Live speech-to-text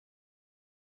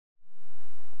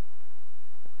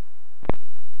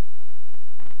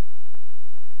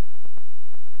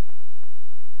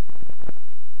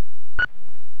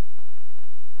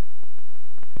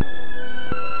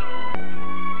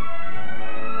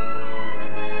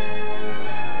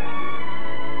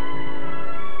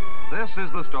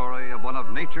is the story of one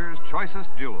of nature's choicest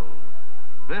jewels.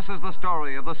 This is the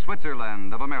story of the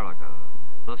Switzerland of America,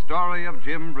 the story of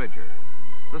Jim Bridger,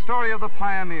 the story of the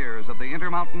pioneers of the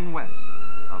Intermountain West,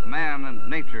 of man and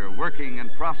nature working and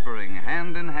prospering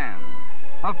hand in hand,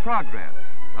 of progress,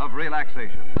 of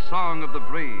relaxation, the song of the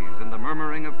breeze and the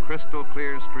murmuring of crystal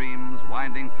clear streams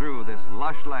winding through this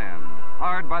lush land,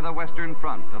 hard by the western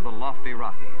front of the lofty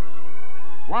Rockies.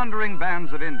 Wandering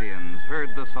bands of Indians heard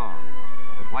the song,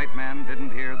 but white men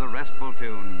didn't hear the restful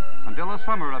tune until the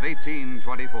summer of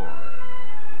 1824.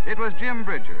 It was Jim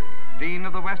Bridger, Dean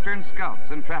of the Western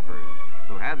Scouts and Trappers,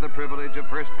 who had the privilege of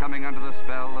first coming under the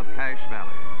spell of Cache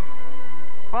Valley.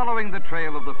 Following the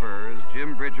trail of the furs,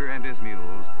 Jim Bridger and his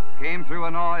mules came through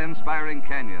an awe-inspiring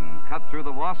canyon cut through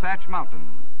the Wasatch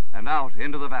Mountains and out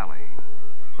into the valley.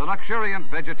 The luxuriant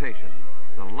vegetation,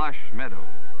 the lush meadows,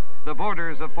 the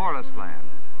borders of forest land,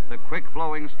 the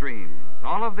quick-flowing streams,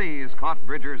 all of these caught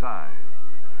Bridger's eyes.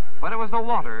 But it was the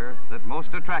water that most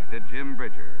attracted Jim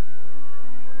Bridger.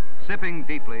 Sipping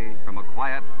deeply from a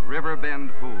quiet river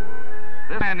bend pool,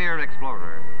 this pioneer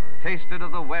explorer tasted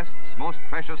of the West's most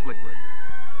precious liquid.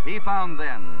 He found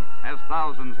then, as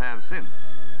thousands have since,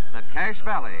 that Cache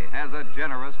Valley has a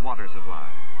generous water supply.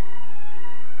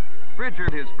 Bridger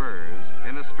hid his furs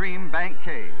in a stream bank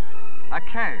cave, a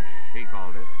cache, he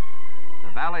called it.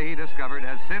 The valley he discovered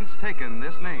has since taken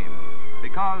this name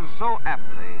because so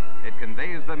aptly it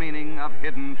conveys the meaning of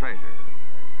hidden treasure.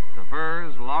 The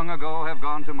furs long ago have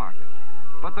gone to market,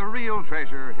 but the real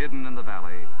treasure hidden in the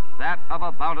valley, that of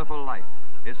a bountiful life,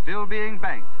 is still being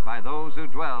banked by those who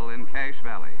dwell in Cache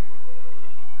Valley.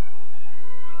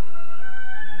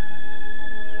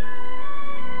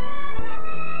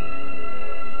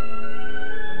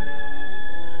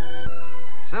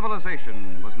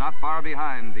 Civilization was not far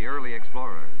behind the early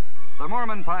explorers. The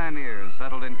Mormon pioneers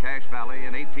settled in Cache Valley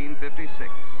in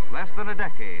 1856, less than a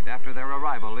decade after their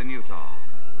arrival in Utah.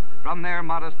 From their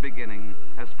modest beginning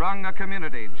has sprung a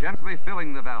community gently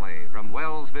filling the valley from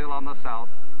Wellsville on the south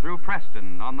through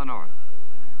Preston on the north.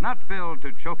 Not filled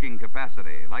to choking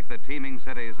capacity like the teeming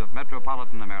cities of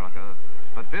metropolitan America,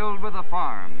 but filled with the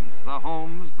farms, the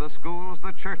homes, the schools,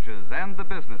 the churches, and the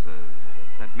businesses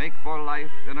that make for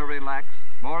life in a relaxed,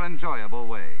 more enjoyable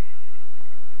way.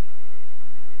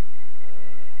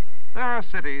 There are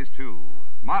cities, too,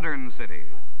 modern cities,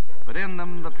 but in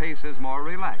them the pace is more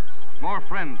relaxed, more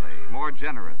friendly, more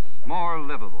generous, more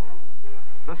livable.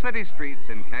 The city streets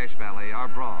in Cache Valley are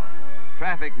broad.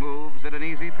 Traffic moves at an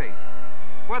easy pace.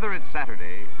 Whether it's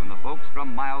Saturday, when the folks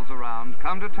from miles around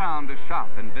come to town to shop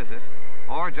and visit,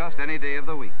 or just any day of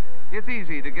the week, it's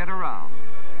easy to get around,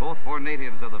 both for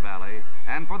natives of the valley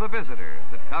and for the visitors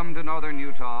that come to northern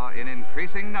Utah in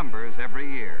increasing numbers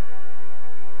every year.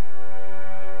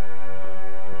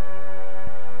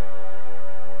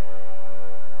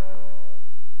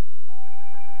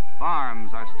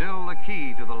 Farms are still the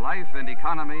key to the life and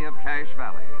economy of Cache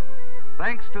Valley,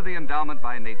 thanks to the endowment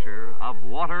by nature of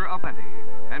water aplenty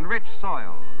and rich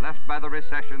soil left by the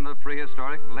recession of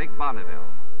prehistoric Lake Bonneville.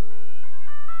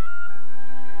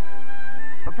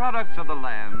 The products of the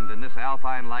land in this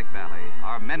alpine-like valley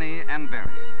are many and varied.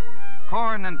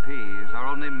 Corn and peas are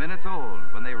only minutes old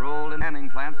when they roll in canning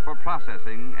plants for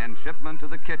processing and shipment to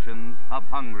the kitchens of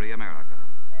hungry America.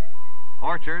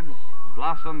 Orchards,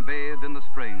 blossom-bathed in the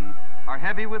spring, are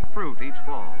heavy with fruit each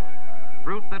fall,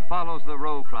 fruit that follows the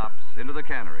row crops into the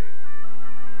canneries.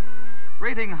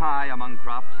 Rating high among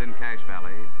crops in Cache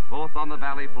Valley, both on the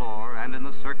valley floor and in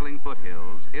the circling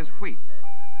foothills, is wheat.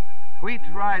 Wheat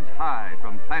rides high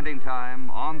from planting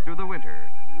time on through the winter,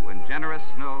 when generous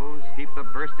snows keep the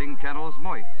bursting kennels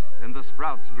moist and the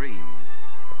sprouts green.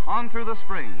 On through the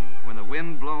spring, when the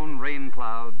wind-blown rain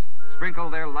clouds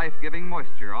sprinkle their life-giving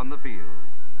moisture on the field.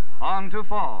 On to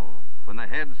fall, when the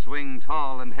heads swing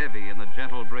tall and heavy in the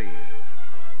gentle breeze.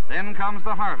 Then comes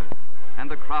the harvest, and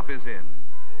the crop is in.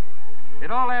 It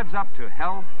all adds up to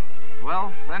health,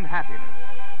 wealth, and happiness,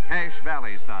 Cache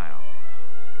Valley style.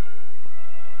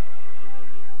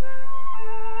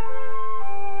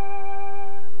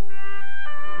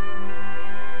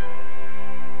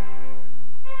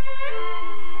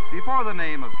 Before the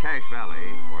name of Cache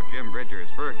Valley, or Jim Bridger's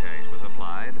fur cache, was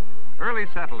applied, early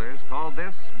settlers called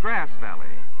this Grass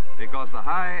Valley because the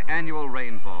high annual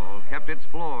rainfall kept its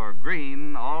floor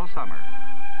green all summer.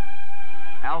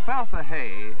 Alfalfa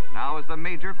hay now is the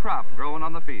major crop grown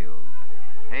on the fields,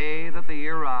 hay that the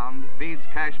year round feeds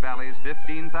Cache Valley's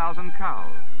 15,000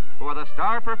 cows, who are the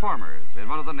star performers in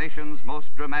one of the nation's most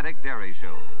dramatic dairy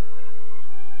shows.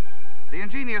 The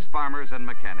ingenious farmers and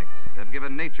mechanics have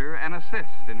given nature an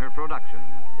assist in her production.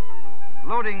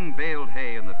 Loading baled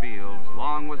hay in the fields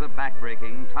long was a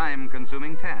backbreaking,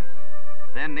 time-consuming task.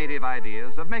 Then native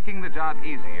ideas of making the job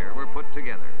easier were put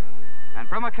together. And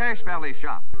from a Cache Valley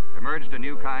shop emerged a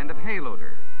new kind of hay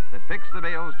loader that picks the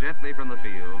bales gently from the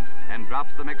fields and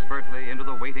drops them expertly into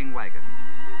the waiting wagon.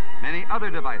 Many other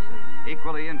devices,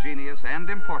 equally ingenious and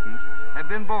important, have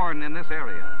been born in this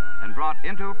area and brought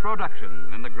into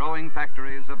production in the growing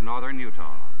factories of northern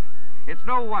Utah. It's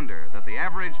no wonder that the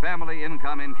average family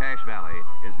income in Cache Valley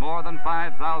is more than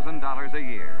 $5,000 a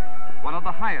year, one of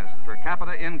the highest per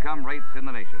capita income rates in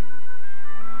the nation.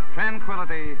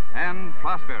 Tranquility and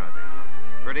prosperity.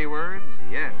 Pretty words,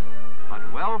 yes,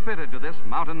 but well fitted to this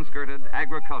mountain-skirted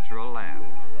agricultural land.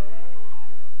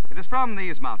 It is from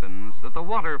these mountains that the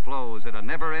water flows in a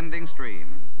never-ending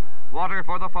stream. Water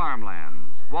for the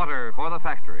farmlands, water for the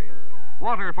factories,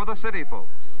 water for the city folks,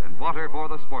 and water for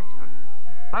the sportsmen.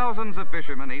 Thousands of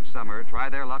fishermen each summer try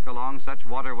their luck along such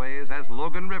waterways as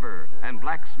Logan River and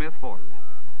Blacksmith Fork.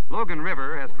 Logan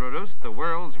River has produced the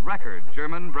world's record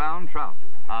German brown trout,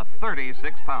 a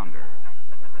 36-pounder.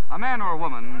 A man or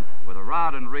woman with a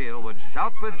rod and reel would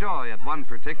shout with joy at one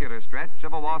particular stretch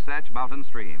of a Wasatch Mountain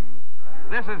stream.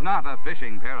 This is not a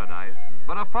fishing paradise,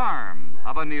 but a farm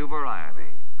of a new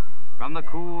variety. From the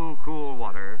cool, cool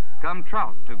water come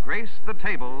trout to grace the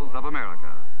tables of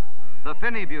America. The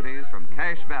finny beauties from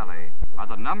Cache Valley are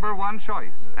the #1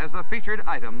 choice as the featured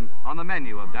item on the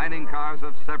menu of dining cars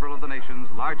of several of the nation's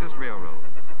largest railroads.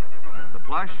 The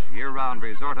plush, year-round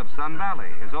resort of Sun Valley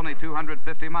is only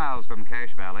 250 miles from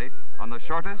Cache Valley on the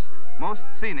shortest, most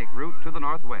scenic route to the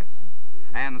northwest.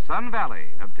 And Sun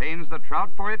Valley obtains the trout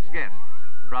for its guests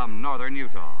from northern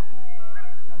Utah.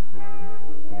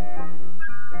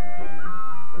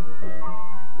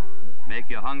 Make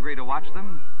you hungry to watch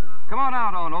them? Come on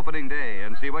out on opening day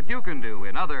and see what you can do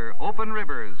in other open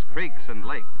rivers, creeks, and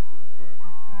lakes.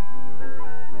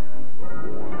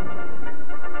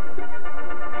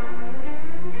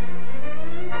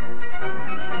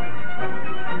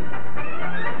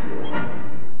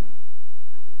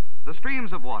 The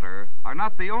streams of water are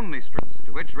not the only streams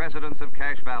to which residents of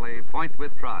Cache Valley point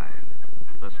with pride.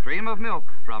 The stream of milk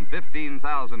from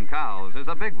 15,000 cows is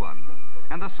a big one,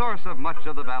 and the source of much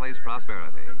of the valley's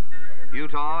prosperity.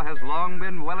 Utah has long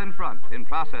been well in front in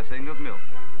processing of milk.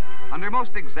 Under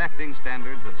most exacting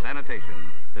standards of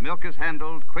sanitation, the milk is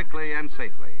handled quickly and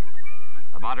safely.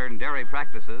 The modern dairy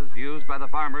practices used by the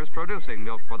farmers producing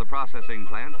milk for the processing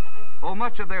plants owe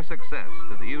much of their success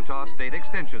to the Utah State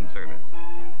Extension Service.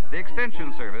 The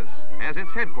Extension Service has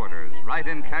its headquarters right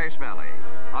in Cache Valley,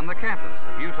 on the campus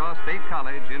of Utah State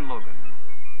College in Logan.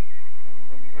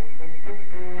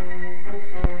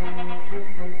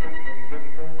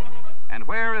 And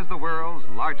where is the world's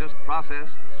largest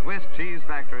processed Swiss cheese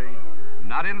factory?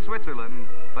 Not in Switzerland,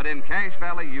 but in Cache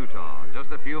Valley, Utah,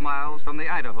 just a few miles from the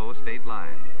Idaho state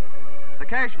line. The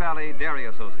Cache Valley Dairy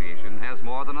Association has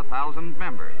more than 1,000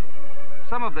 members.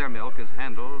 Some of their milk is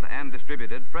handled and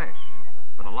distributed fresh,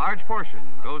 but a large portion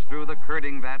goes through the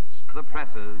curding vats, the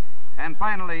presses, and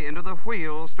finally into the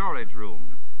wheel storage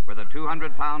room, where the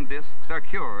 200-pound discs are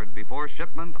cured before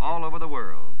shipment all over the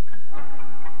world.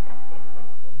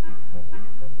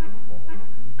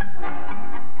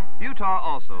 Utah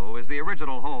also is the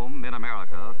original home in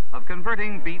America of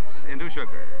converting beets into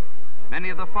sugar. Many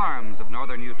of the farms of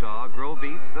northern Utah grow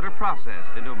beets that are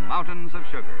processed into mountains of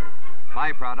sugar.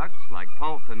 Byproducts like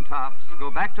pulp and tops go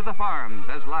back to the farms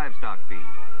as livestock feed.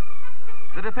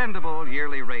 The dependable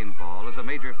yearly rainfall is a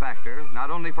major factor not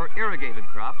only for irrigated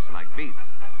crops like beets,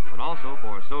 but also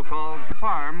for so-called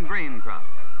farm grain crops.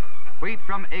 Wheat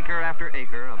from acre after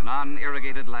acre of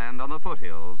non-irrigated land on the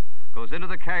foothills goes into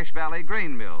the Cache Valley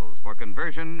grain mills for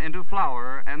conversion into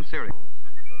flour and cereals.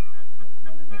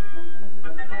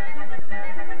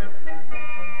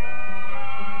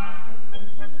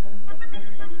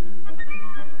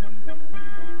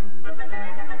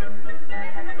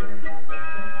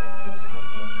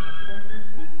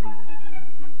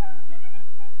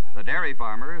 The dairy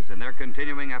farmers, in their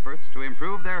continuing efforts to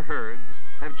improve their herds,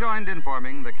 have joined in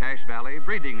forming the Cache Valley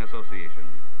Breeding Association.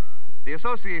 The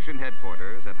association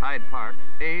headquarters at Hyde Park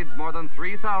aids more than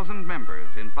 3,000 members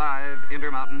in 5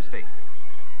 intermountain states.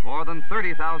 More than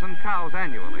 30,000 cows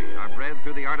annually are bred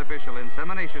through the artificial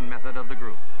insemination method of the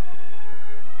group.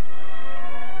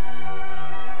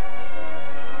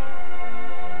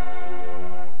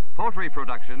 Poultry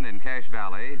production in Cache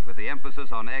Valley, with the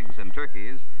emphasis on eggs and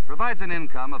turkeys, provides an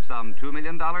income of some $2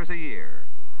 million a year.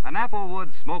 An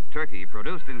applewood smoked turkey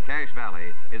produced in Cache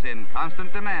Valley is in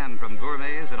constant demand from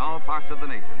gourmets in all parts of the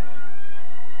nation.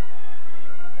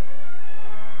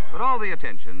 But all the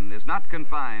attention is not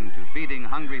confined to feeding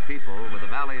hungry people with the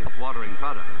valley's watering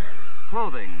products.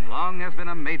 Clothing long has been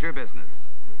a major business,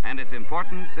 and its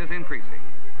importance is increasing.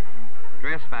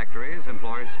 Dress factories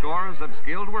employ scores of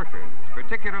skilled workers,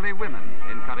 particularly women,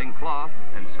 in cutting cloth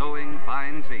and sewing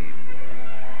fine seams.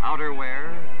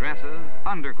 Outerwear, dresses,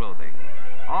 underclothing,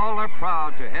 all are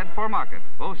proud to head for market,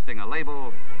 boasting a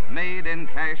label, Made in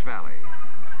Cache Valley.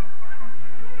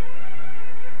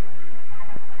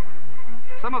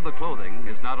 Some of the clothing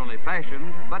is not only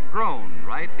fashioned, but grown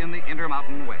right in the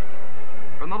Intermountain West.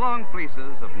 From the long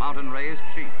fleeces of mountain-raised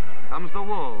sheep comes the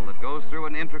wool that goes through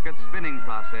an intricate spinning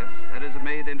process that is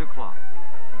made into cloth.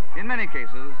 In many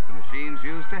cases, the machines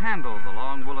used to handle the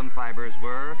long woolen fibers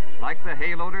were, like the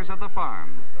hay loaders of the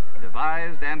farms,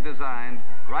 devised and designed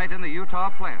right in the Utah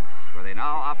plants, where they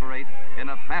now operate in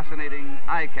a fascinating,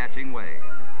 eye-catching way.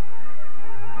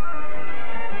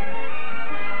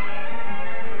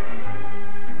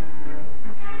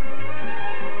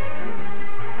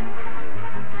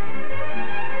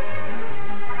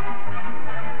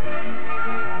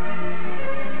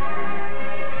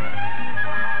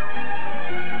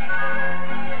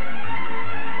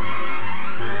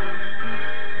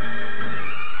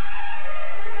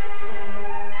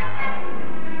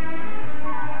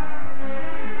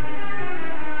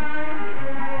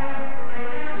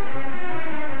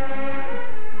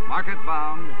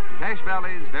 Market-bound, Cache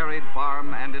Valley's varied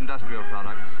farm and industrial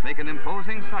products make an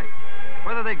imposing sight,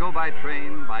 whether they go by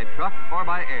train, by truck, or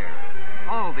by air.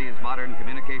 All these modern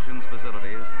communications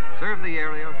facilities serve the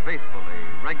area faithfully,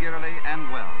 regularly,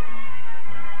 and well.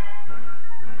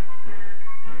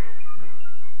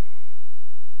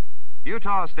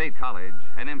 Utah State College,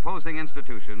 an imposing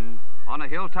institution on a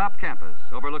hilltop campus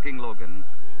overlooking Logan,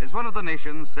 is one of the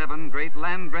nation's 7 great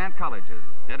land-grant colleges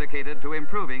dedicated to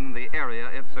improving the area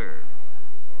it serves.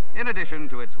 In addition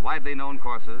to its widely known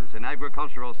courses in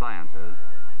agricultural sciences,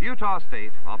 Utah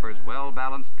State offers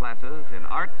well-balanced classes in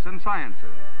arts and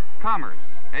sciences, commerce,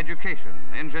 education,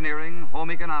 engineering,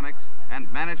 home economics,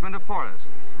 and management of forests,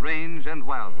 range, and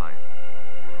wildlife.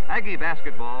 Aggie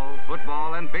basketball,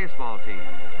 football, and baseball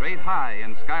teams rate high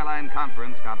in Skyline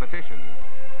Conference competitions,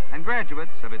 and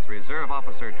graduates of its reserve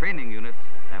officer training units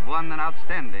have won an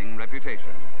outstanding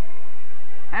reputation.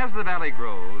 As the valley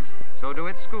grows, so do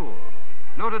its schools,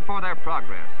 noted for their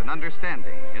progress and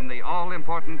understanding in the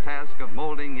all-important task of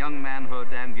molding young manhood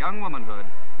and young womanhood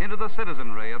into the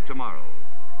citizenry of tomorrow.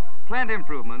 Plant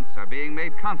improvements are being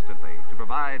made constantly to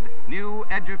provide new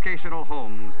educational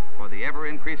homes for the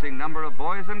ever-increasing number of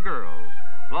boys and girls,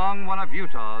 long one of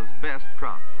Utah's best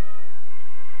crops.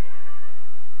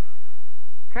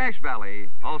 Cache Valley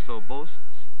also boasts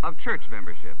of church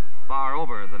membership far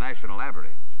over the national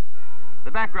average.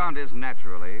 The background is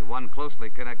naturally one closely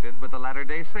connected with the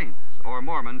Latter-day Saints or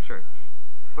Mormon Church,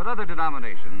 but other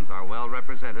denominations are well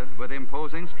represented with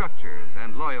imposing structures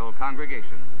and loyal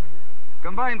congregations.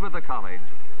 Combined with the college,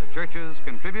 the churches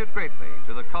contribute greatly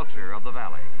to the culture of the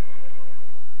valley.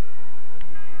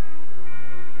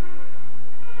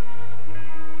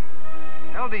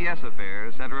 LDS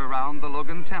affairs center around the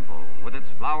Logan Temple with its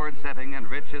flowered setting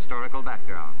and rich historical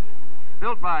background.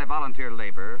 Built by volunteer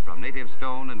labor from native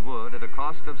stone and wood at a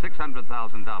cost of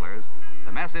 $600,000,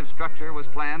 the massive structure was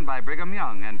planned by Brigham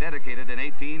Young and dedicated in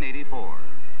 1884.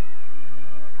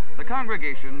 The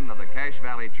congregation of the Cache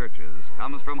Valley churches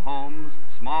comes from homes,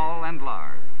 small and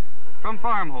large, from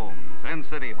farm homes and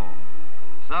city homes,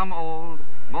 some old,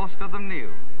 most of them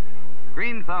new.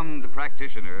 Green-thumbed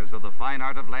practitioners of the fine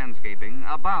art of landscaping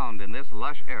abound in this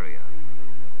lush area.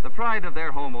 The pride of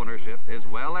their home ownership is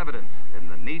well evidenced in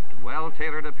the neat,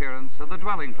 well-tailored appearance of the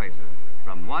dwelling places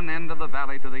from one end of the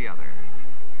valley to the other.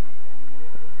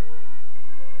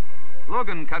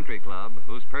 Logan Country Club,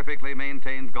 whose perfectly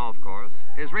maintained golf course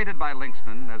is rated by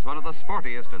linksmen as one of the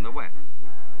sportiest in the West.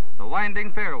 The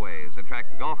winding fairways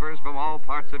attract golfers from all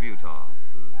parts of Utah,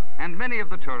 and many of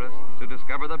the tourists who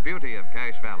discover the beauty of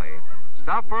Cache Valley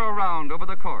stop for a round over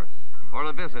the course or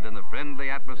a visit in the friendly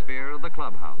atmosphere of the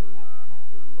clubhouse.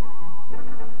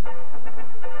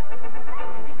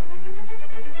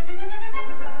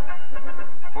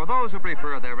 For those who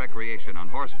prefer their recreation on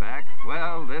horseback,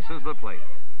 well, this is the place.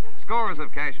 Scores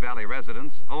of Cache Valley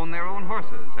residents own their own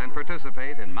horses and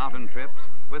participate in mountain trips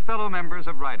with fellow members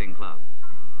of riding clubs.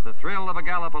 The thrill of a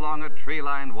gallop along a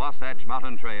tree-lined Wasatch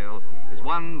Mountain Trail is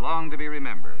one long to be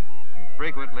remembered.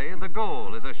 Frequently, the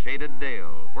goal is a shaded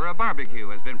dale where a barbecue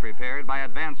has been prepared by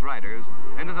advance riders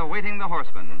and is awaiting the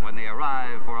horsemen when they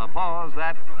arrive for a pause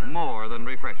that more than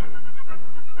refreshes.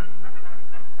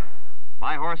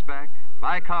 By horseback,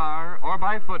 by car, or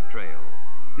by foot trail,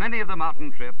 many of the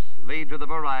mountain trips lead to the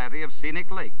variety of scenic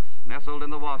lakes nestled in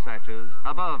the Wasatches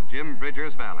above Jim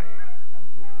Bridger's valley.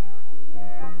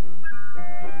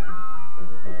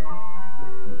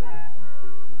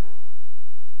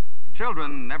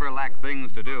 Children never lack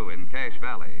things to do in Cache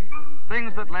Valley,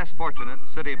 things that less fortunate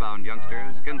city-bound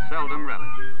youngsters can seldom relish,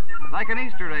 like an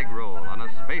Easter egg roll on a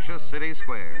spacious city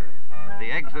square.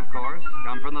 The eggs, of course,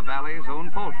 come from the valley's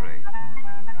own poultry.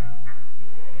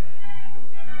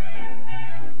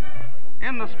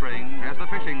 In the spring, as the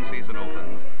fishing season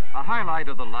opens, a highlight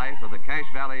of the life of the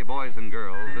Cache Valley boys and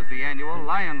girls is the annual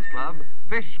Lions Club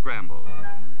Fish Scramble.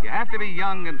 You have to be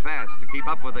young and fast to keep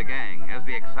up with the gang as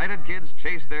the excited kids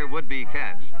chase their would-be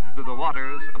catch through the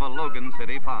waters of a Logan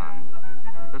City pond.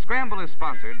 The scramble is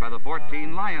sponsored by the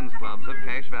 14 Lions Clubs of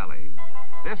Cache Valley.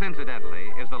 This, incidentally,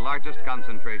 is the largest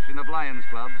concentration of Lions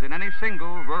Clubs in any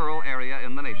single rural area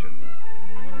in the nation.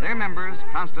 Their members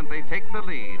constantly take the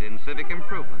lead in civic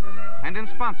improvements and in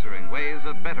sponsoring ways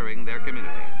of bettering their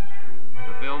community.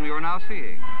 The film you're now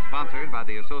seeing, sponsored by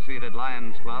the Associated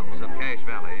Lions Clubs of Cache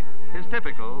Valley, is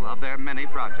typical of their many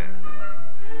projects.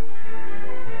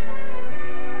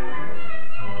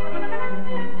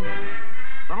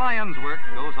 The Lions' work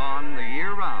goes on the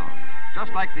year round,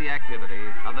 just like the activity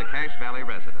of the Cache Valley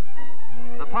residents.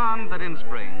 The pond that in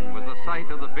spring was the site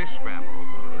of the fish scramble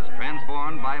is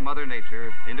transformed by Mother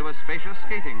Nature into a spacious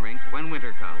skating rink when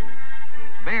winter comes.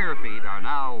 Bare feet are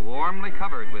now warmly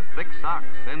covered with thick socks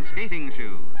and skating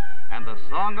shoes, and the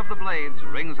song of the blades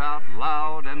rings out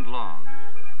loud and long.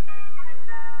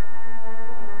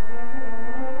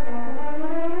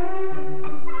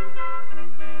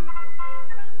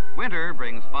 Winter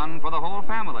brings fun for the whole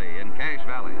family in Cache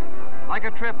Valley, like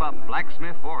a trip up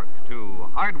Blacksmith Fork to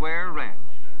Hardware Ranch.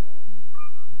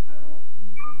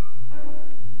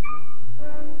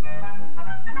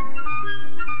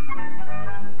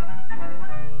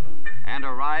 And a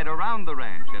ride around the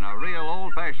ranch in a real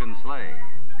old-fashioned sleigh.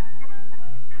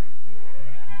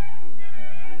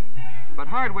 But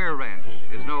Hardware Ranch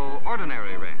is no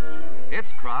ordinary ranch. Its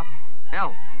crop,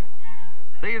 elk.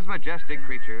 These majestic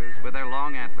creatures with their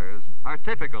long antlers are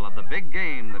typical of the big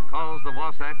game that calls the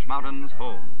Wasatch Mountains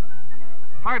home.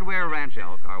 Hardware Ranch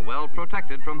elk are well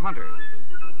protected from hunters.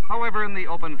 However, in the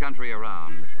open country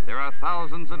around, there are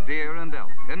thousands of deer and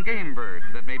elk and game birds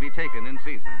that may be taken in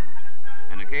season.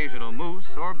 An occasional moose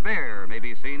or bear may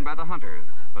be seen by the hunters,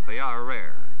 but they are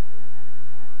rare.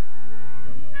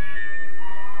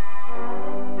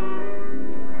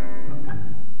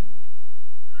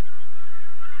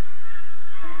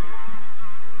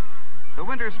 The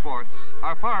winter sports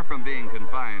are far from being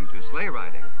confined to sleigh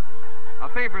riding. A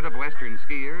favorite of western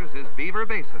skiers is Beaver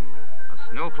Basin,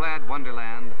 a snow-clad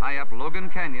wonderland high up Logan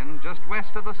Canyon just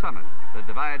west of the summit that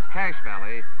divides Cache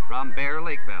Valley from Bear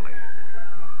Lake Valley.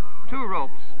 2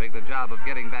 ropes make the job of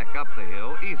getting back up the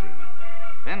hill easy.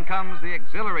 Then comes the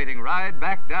exhilarating ride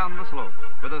back down the slope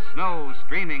with the snow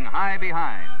streaming high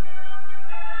behind.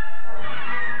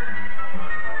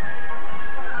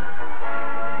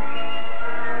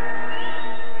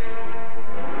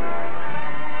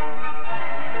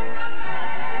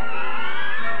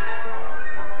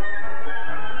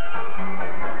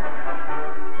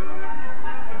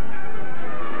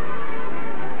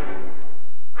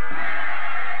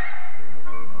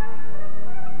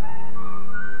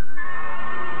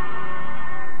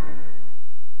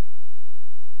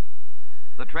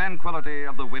 The tranquility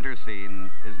of the winter scene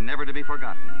is never to be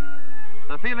forgotten.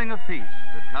 The feeling of peace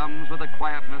that comes with the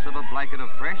quietness of a blanket of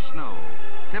fresh snow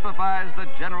typifies the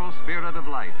general spirit of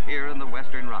life here in the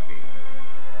Western Rockies.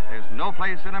 There's no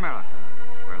place in America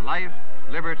where life,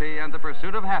 liberty, and the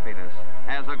pursuit of happiness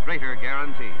has a greater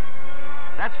guarantee.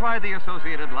 That's why the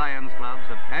Associated Lions Clubs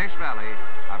of Cache Valley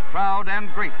are proud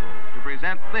and grateful to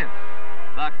present this,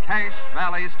 the Cache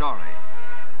Valley Story.